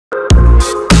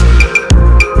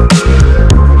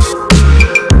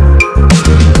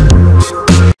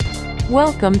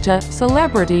welcome to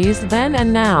Celebrities Then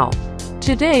and Now.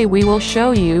 Today we will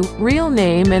show you real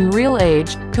name and real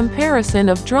age comparison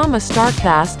of drama star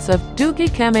casts of Doogie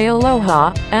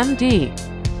Kameāloha, MD.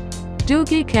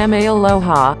 Doogie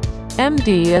Kameāloha,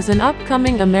 MD is an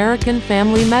upcoming American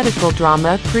family medical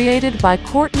drama created by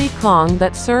Kourtney Kang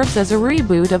that serves as a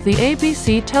reboot of the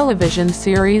ABC television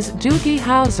series Doogie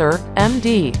Howser,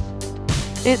 MD.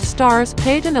 It stars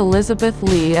Peyton Elizabeth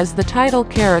Lee as the title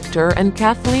character and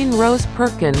Kathleen Rose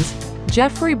Perkins,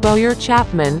 Jeffrey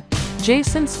Bowyer-Chapman,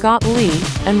 Jason Scott Lee,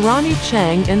 and Ronny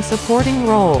Chieng in supporting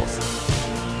roles.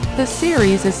 The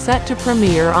series is set to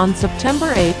premiere on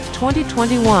September 8,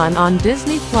 2021 on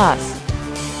Disney+.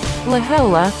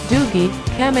 Lehela, Doogie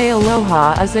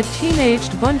Kameāloha is a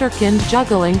teenaged wunderkind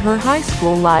juggling her high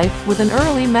school life with an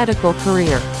early medical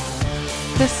career.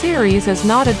 The series is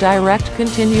not a direct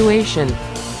continuation,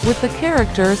 with the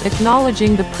characters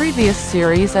acknowledging the previous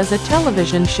series as a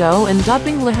television show and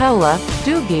dubbing Lehela,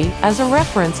 Doogie, as a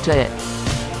reference to it.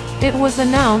 It was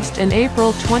announced in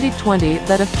April 2020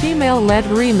 that a female-led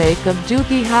remake of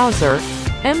Doogie Howser,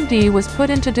 MD was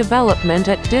put into development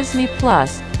at Disney+,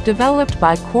 developed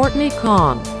by Kourtney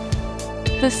Kang.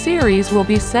 The series will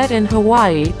be set in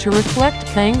Hawaii to reflect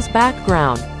Kang's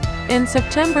background. In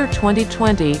September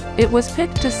 2020, it was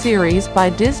picked to series by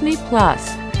Disney+.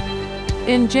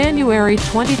 In January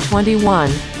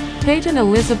 2021, Peyton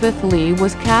Elizabeth Lee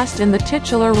was cast in the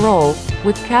titular role,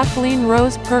 with Kathleen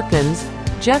Rose Perkins,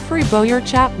 Jeffrey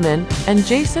Bowyer-Chapman, and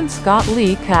Jason Scott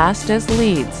Lee cast as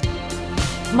leads.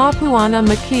 Mapuana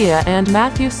Makia and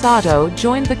Sato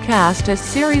joined the cast as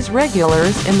series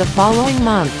regulars in the following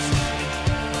months.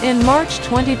 In March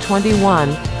 2021,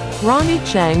 Ronny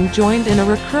Chieng joined in a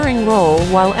recurring role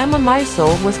while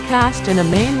Meisel was cast in a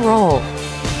main role.